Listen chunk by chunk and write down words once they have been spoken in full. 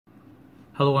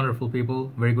Hello wonderful people,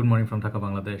 very good morning from Dhaka,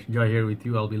 Bangladesh. Joy here with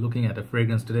you. I'll be looking at a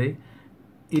fragrance today.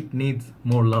 It needs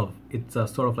more love. It's a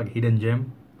sort of like a hidden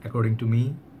gem, according to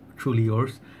me. Truly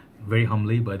yours, very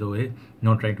humbly by the way,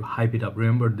 not trying to hype it up.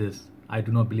 Remember this, I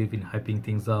do not believe in hyping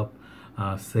things up,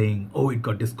 saying, oh, it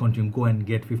got discontinued, go and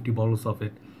get 50 bottles of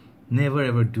it. Never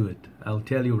ever do it. I'll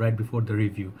tell you right before the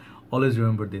review. Always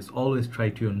remember this, always try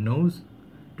to your nose.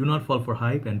 Do not fall for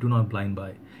hype and do not blind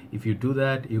buy. If you do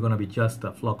that, you're gonna be just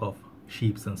a flock of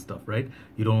sheeps and stuff, right?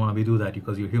 You don't want to do that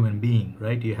because you're a human being,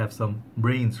 right? You have some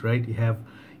brains, right? You have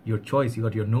your choice, you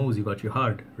got your nose, you got your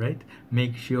heart, right?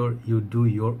 Make sure you do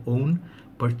your own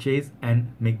purchase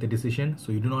and make the decision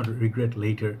so you do not regret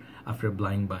later after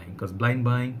blind buying, because blind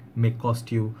buying may cost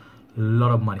you a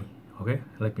lot of money. Okay,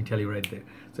 let me tell you right there.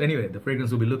 So anyway, the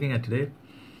fragrance we'll be looking at today,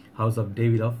 House of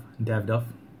Davidoff.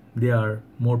 They are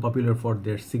more popular for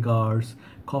their cigars,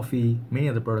 coffee, many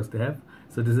other products they have.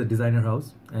 So this is a designer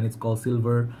house and it's called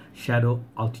Silver Shadow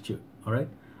Altitude. All right,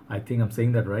 I think I'm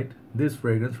saying that right. This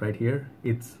fragrance right here,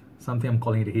 it's something I'm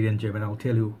calling it a hidden gem, and I'll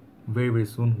tell you very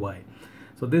soon why.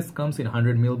 So this comes in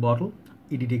 100 ml bottle,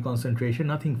 EDT concentration,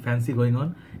 nothing fancy going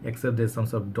on except there's some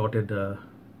sort of dotted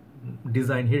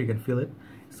design here. You can feel it,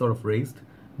 it's sort of raised,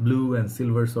 blue and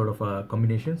silver sort of a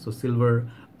combination. So Silver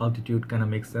Altitude kind of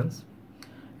makes sense.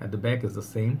 At the back is the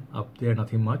same, up there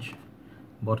nothing much,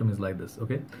 bottom is like this.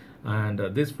 Okay, and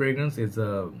this fragrance is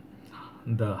the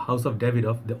House of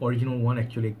Davidoff. The original one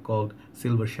actually called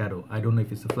Silver Shadow. I don't know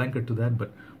if it's a flanker to that,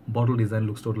 but bottle design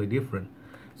looks totally different.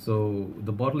 So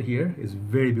the bottle here is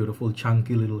very beautiful,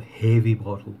 chunky little heavy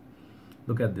bottle.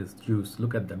 Look at this juice,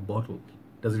 look at that bottle.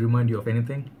 Does it remind you of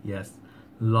anything? Yes,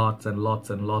 lots and lots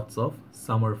and lots of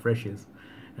summer freshes.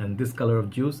 And this color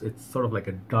of juice, it's sort of like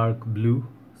a dark blue,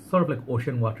 sort of like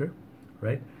ocean water,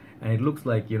 right? And it looks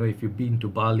like, you know, if you've been to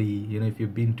Bali, you know, if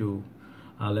you've been to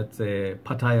let's say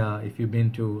Pattaya, if you've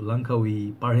been to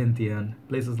Langkawi, Perhentian,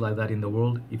 places like that in the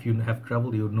world, if you have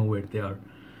traveled, you know where they are.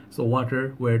 So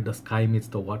water, where the sky meets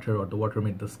the water or the water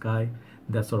meets the sky,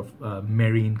 that sort of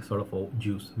marine sort of a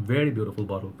juice. Very beautiful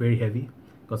bottle, very heavy,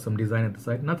 got some design at the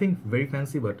side, nothing very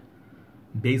fancy but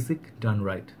basic done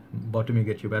right. Bottom you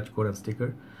get your batch code and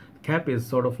sticker. Cap is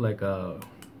sort of like a,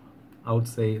 I would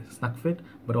say, snug fit,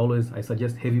 but always I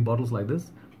suggest heavy bottles like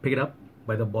this, pick it up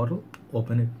by the bottle,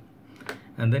 open it,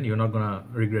 and then you're not gonna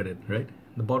regret it, right?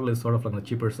 The bottle is sort of on the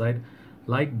cheaper side,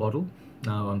 light bottle,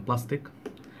 now on plastic.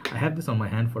 I have this on my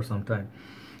hand for some time.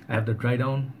 I have the dry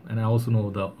down, and I also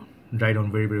know the dry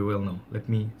down very well now. Let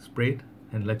me spray it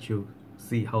and let you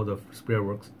see how the sprayer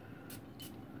works.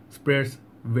 Sprayers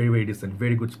very decent,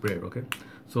 very good sprayer. Okay,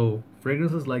 so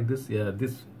fragrances like this, yeah,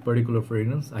 this particular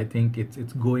fragrance, I think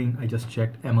it's going, I just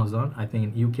checked Amazon, I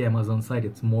think in UK Amazon site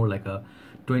it's more like a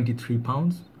 23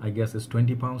 pounds, I guess it's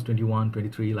 20 pounds, 21,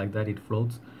 23, like that it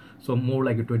floats. So more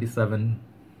like a $27,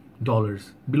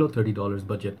 below $30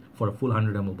 budget for a full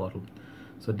 100 ml bottle.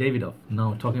 So Davidoff,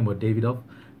 now talking about Davidoff,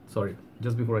 sorry,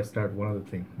 just before I start, one other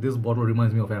thing. This bottle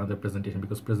reminds me of another presentation,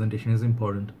 because presentation is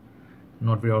important.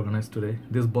 Not very organized today.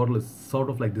 This bottle is sort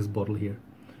of like this bottle here,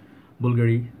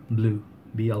 Bulgari Blue,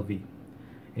 BLV.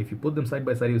 If you put them side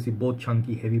by side, you see both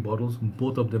chunky heavy bottles.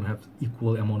 Both of them have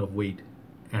equal amount of weight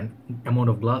and amount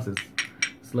of glasses.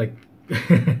 It's like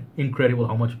incredible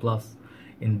how much glass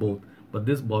in both. But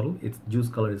this bottle, its juice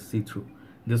color is see-through.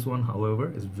 This one, however,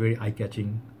 is very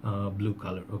eye-catching blue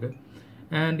color. Okay,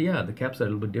 and yeah, the caps are a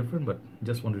little bit different, but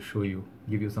just want to show you,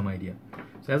 give you some idea.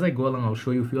 So as I go along, I'll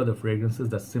show you a few other fragrances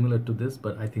that's similar to this,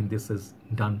 but I think this is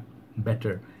done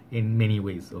better in many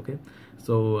ways. Okay,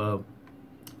 so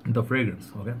the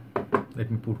fragrance, okay, let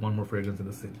me put one more fragrance in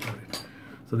the same. All right.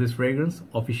 So this fragrance,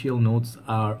 official notes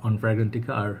are on Fragrantica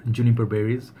are juniper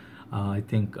berries, I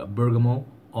think bergamot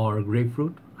or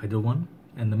grapefruit, either one.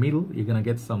 And the middle, you're gonna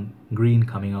get some green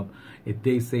coming up. If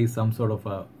they say some sort of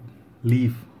a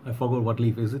leaf, I forgot what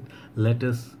leaf is it,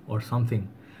 lettuce or something,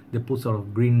 they put sort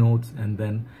of green notes, and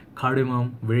then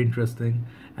cardamom, very interesting,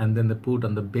 and then they put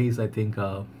on the base, I think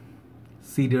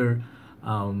cedar,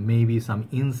 maybe some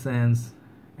incense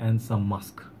and some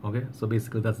musk. Okay, so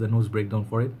basically that's the nose breakdown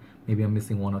for it. Maybe I'm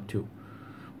missing one or two,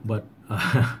 but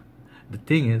the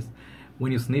thing is,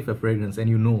 when you sniff a fragrance and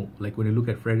you know, like when you look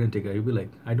at Fragrantica, you'll be like,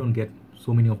 I don't get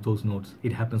so many of those notes.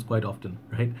 It happens quite often,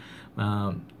 right?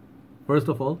 First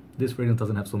of all, this fragrance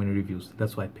doesn't have so many reviews.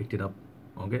 That's why I picked it up.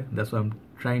 Okay, that's why I'm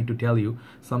trying to tell you.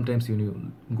 Sometimes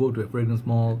you go to a fragrance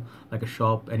mall, like a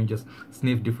shop, and you just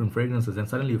sniff different fragrances, and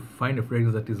suddenly you find a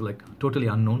fragrance that is like totally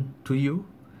unknown to you.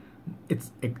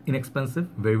 It's inexpensive,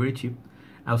 very cheap.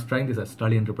 I was trying this at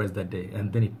Starly Enterprise that day,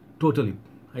 and then it totally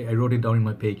I wrote it down in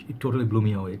my page. It totally blew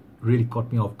me away. It really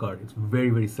caught me off guard. It's very,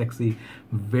 very sexy,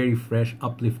 very fresh,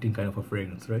 uplifting kind of a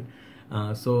fragrance, right?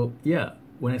 So yeah,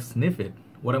 when I sniff it,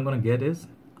 what I'm gonna get is,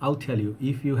 I'll tell you,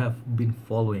 if you have been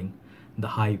following the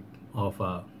hype of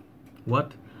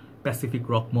what Pacific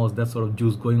Rock Moss, that sort of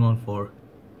juice going on for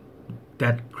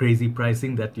that crazy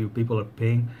pricing that you people are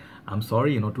paying, I'm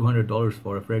sorry, you know, $200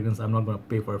 for a fragrance. I'm not going to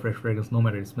pay for a fresh fragrance, no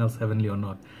matter it smells heavenly or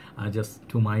not. Just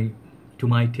to my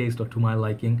taste or to my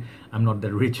liking, I'm not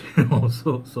that rich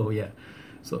also. So yeah,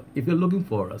 so if you're looking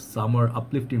for a summer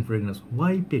uplifting fragrance,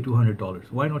 why pay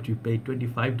 $200? Why not you pay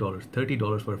 $25,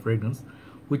 $30 for a fragrance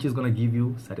which is going to give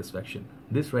you satisfaction?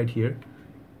 This right here,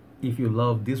 if you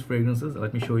love these fragrances,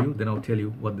 let me show you, then I'll tell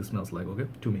you what this smells like. Okay,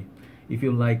 to me, if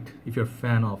you're a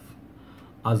fan of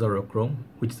Azarochrome,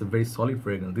 which is a very solid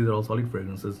fragrance, these are all solid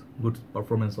fragrances, good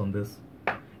performance on this.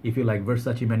 If you like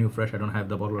Versace Manu Fresh, I don't have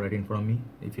the bottle right in front of me.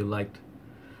 If you liked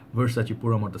Versace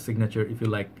Puram or the Signature, if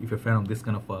you're a fan of this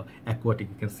kind of aquatic,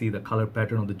 you can see the color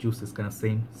pattern of the juice is kind of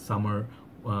same, summer,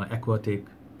 aquatic,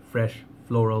 fresh,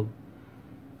 floral.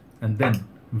 And then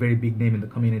very big name in the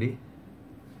community,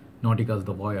 Nautica's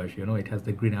The Voyage. You know, it has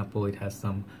the green apple, it has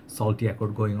some salty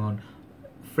accord going on,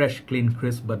 fresh, clean,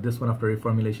 crisp. But this one, after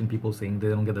reformulation, people saying they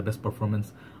don't get the best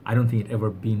performance. I don't think it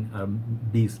ever been a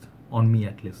beast on me,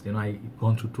 at least. You know, I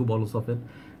gone through 2 bottles of it.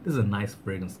 This is a nice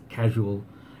fragrance, casual.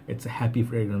 It's a happy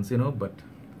fragrance, you know, but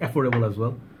affordable as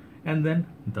well. And then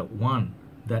the one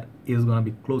that is gonna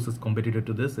be closest competitor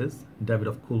to this is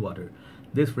Davidoff Cool Water.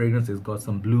 This fragrance has got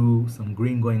some blue, some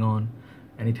green going on,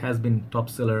 and it has been top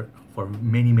seller for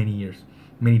many, many years,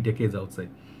 many decades outside.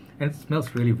 And it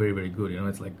smells really very, very good. You know,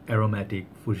 it's like aromatic,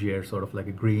 fougere, sort of like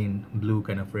a green, blue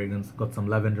kind of fragrance. Got some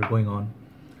lavender going on.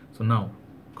 So now,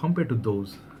 compared to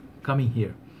those, coming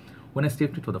here, when I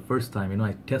sniffed it for the first time, you know,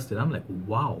 I tested, I'm like,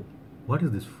 wow, what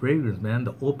is this fragrance, man?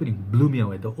 The opening blew me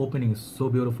away. The opening is so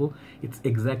beautiful. It's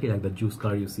exactly like the juice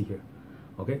color you see here.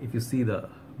 Okay, if you see the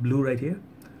blue right here,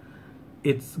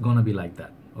 it's gonna be like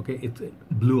that. Okay, it's a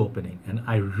blue opening, and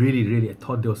I really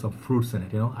thought there was some fruits in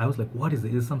it. You know, I was like, what is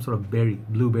it? Is it some sort of berry,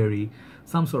 blueberry,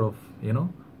 some sort of, you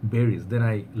know, berries? Then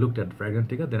I looked at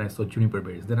Fragrantica, then I saw juniper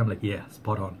berries. Then I'm like, yeah,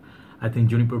 spot on. I think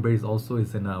juniper berries also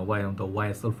is in the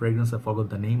YSL fragrance. I forgot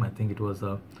the name. I think it was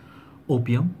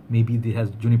opium. Maybe it has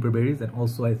juniper berries, and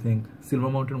also I think Silver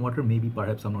Mountain Water. Maybe,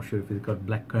 perhaps, I'm not sure if it's got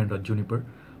blackcurrant or juniper,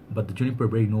 but the juniper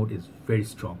berry note is very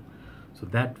strong. So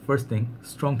that first thing,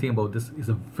 strong thing about this is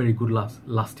a very good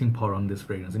lasting power on this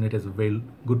fragrance, and it is a very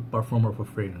good performer for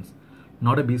fragrance.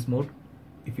 Not a beast mode.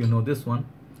 If you know this one,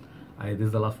 this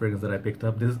is the last fragrance that I picked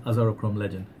up. This is Azarochrome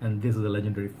Legend, and this is a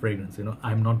legendary fragrance. You know,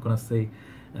 I'm not gonna say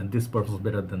and this performs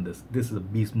better than this. This is a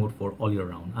beast mode for all year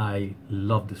round. I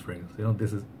love this fragrance. You know,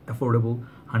 this is affordable,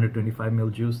 125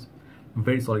 ml juice,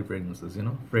 very solid fragrances. You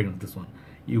know, fragrance. This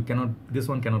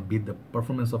one cannot beat the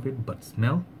performance of it, but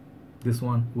smell, this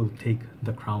one will take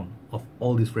the crown of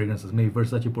all these fragrances. Maybe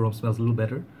Versace Puram smells a little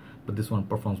better, but this one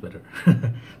performs better.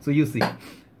 So you see,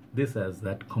 this has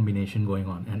that combination going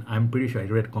on, and I'm pretty sure I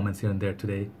read comments here and there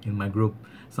today in my group.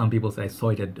 Some people say I saw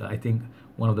it at, I think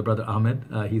one of the brother Ahmed,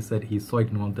 he said he saw it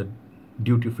in one of the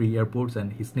duty-free airports,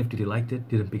 and he sniffed it, he liked it,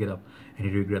 didn't pick it up, and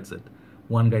he regrets it.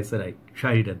 One guy said I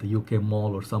tried it at the UK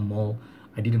mall or some mall,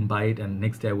 I didn't buy it, and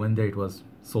next day I went there, it was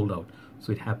sold out.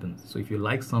 So it happens. So if you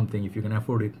like something, if you can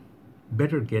afford it,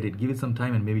 better get it. Give it some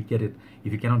time and maybe get it.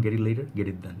 If you cannot get it later, get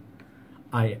it then.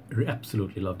 I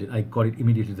absolutely loved it. I got it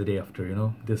immediately the day after. You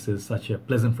know, this is such a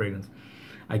pleasant fragrance.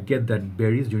 I get that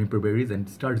berries, juniper berries, and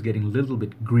it starts getting a little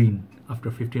bit green after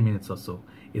 15 minutes or so.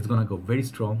 It's gonna go very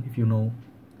strong. If you know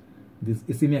this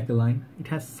Issimiaca line, it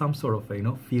has some sort of a, you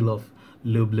know, feel of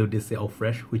Le Bleu d'Essai au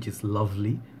Fresh, which is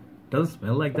lovely. Doesn't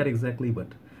smell like that exactly, but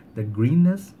the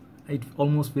greenness, it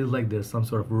almost feels like there's some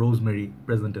sort of rosemary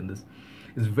present in this.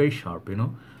 It's very sharp, you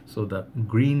know. So the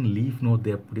green leaf note,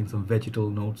 they're putting some vegetal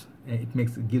notes, and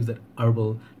it gives that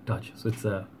herbal touch. So it's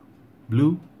a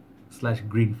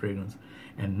blue/green fragrance,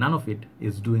 and none of it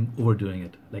is overdoing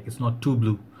it. Like, it's not too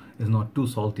blue, it's not too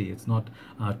salty, it's not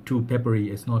too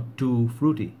peppery, it's not too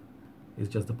fruity. It's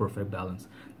just the perfect balance.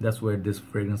 That's where this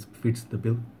fragrance fits the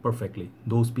bill perfectly.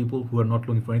 Those people who are not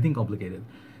looking for anything complicated,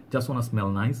 just want to smell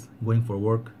nice, going for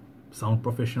work, sound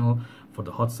professional, for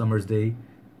the hot summer's day,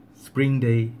 spring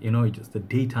day, you know, just the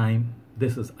daytime,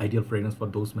 this is ideal fragrance for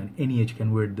those men. Any age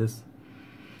can wear this.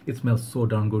 It smells so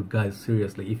darn good, guys.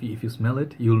 Seriously, if you smell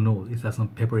it, you'll know it has some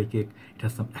peppery kick, it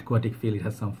has some aquatic feel, it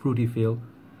has some fruity feel,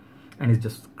 and it's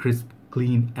just crisp,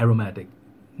 clean, aromatic.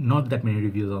 Not that many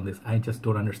reviews on this. I just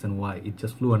don't understand why. It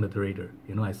just flew under the radar.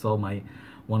 You know, I saw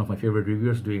one of my favorite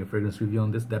reviewers doing a fragrance review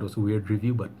on this. That was a weird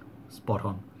review, but spot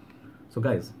on. So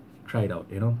guys, try it out.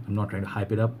 You know, I'm not trying to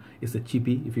hype it up. It's a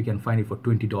cheapie. If you can find it for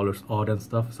 $20 odd and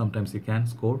stuff, sometimes you can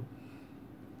score.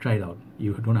 Try it out.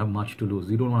 You don't have much to lose.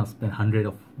 You don't want to spend hundreds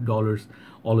of dollars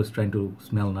always trying to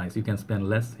smell nice. You can spend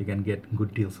less. You can get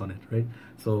good deals on it, right?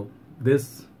 So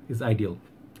this is ideal.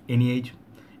 Any age,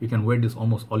 you can wear this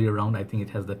almost all year round. I think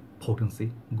it has that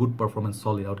potency, good performance,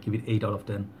 solid. I would give it 8 out of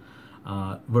 10.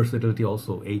 Versatility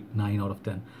also 8, 9 out of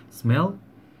 10. Smell,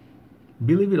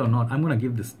 believe it or not, I'm gonna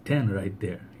give this 10 right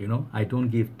there. You know, I don't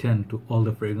give 10 to all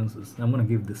the fragrances. I'm gonna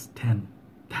give this 10.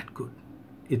 That good.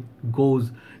 It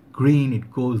goes green,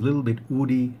 it goes a little bit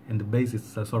woody, and the base is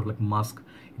sort of like musk.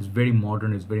 It's very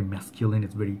modern, it's very masculine,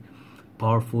 it's very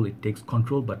powerful. It takes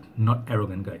control, but not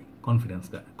arrogant guy,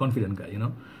 confident guy, you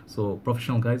know. So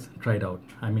professional guys, try it out.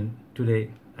 I mean,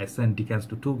 today I sent decants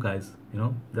to 2 guys, you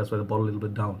know. That's why the bottle a little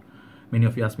bit down. Many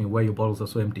of you ask me why your bottles are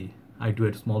so empty. I do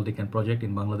a small decant project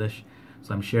in Bangladesh,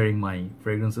 so I'm sharing my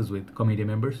fragrances with community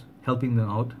members, helping them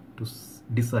out to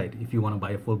decide if you want to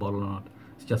buy a full bottle or not.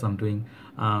 It's just I'm doing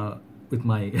with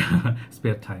my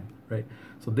spare time, right?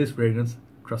 So this fragrance,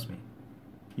 trust me,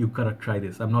 you gotta try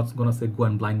this. I'm not gonna say go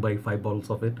and blind buy 5 bottles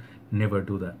of it. Never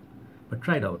do that. But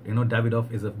try it out. You know,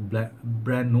 Davidoff is a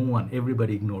brand no one,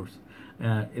 everybody ignores.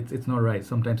 It's not right.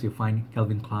 Sometimes you find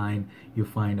Calvin Klein, you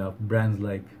find brands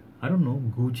like, I don't know,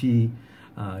 Gucci,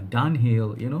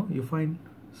 Dunhill, you know, you find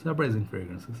surprising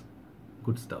fragrances.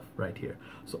 Good stuff right here.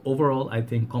 So overall, I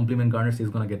think compliment garnish is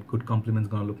gonna get good compliments,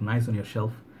 gonna look nice on your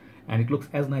shelf, and it looks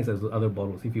as nice as the other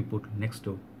bottles if you put next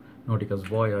to Nautica's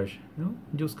Voyage. You know,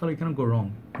 juice color, you cannot go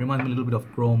wrong. Reminds me a little bit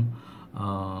of Chrome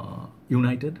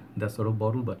United, that sort of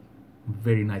bottle, but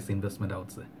very nice investment, I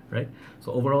would say, right?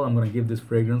 So overall, I'm gonna give this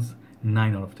fragrance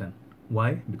 9 out of 10.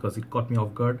 Why? Because it caught me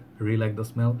off guard. I really like the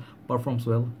smell, performs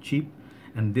well, cheap,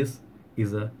 and this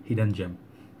is a hidden gem,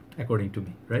 according to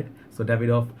me, right? So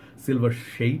Davidoff Silver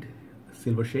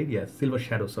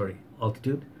Shadow, sorry,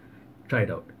 Altitude. Try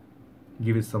it out.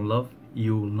 Give it some love.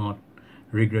 You will not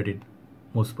regret it,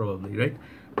 most probably, right?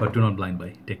 But do not blind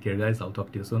buy. Take care, guys. I'll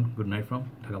talk to you soon. Good night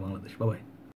from Dhaka, Bangladesh. Bye-bye.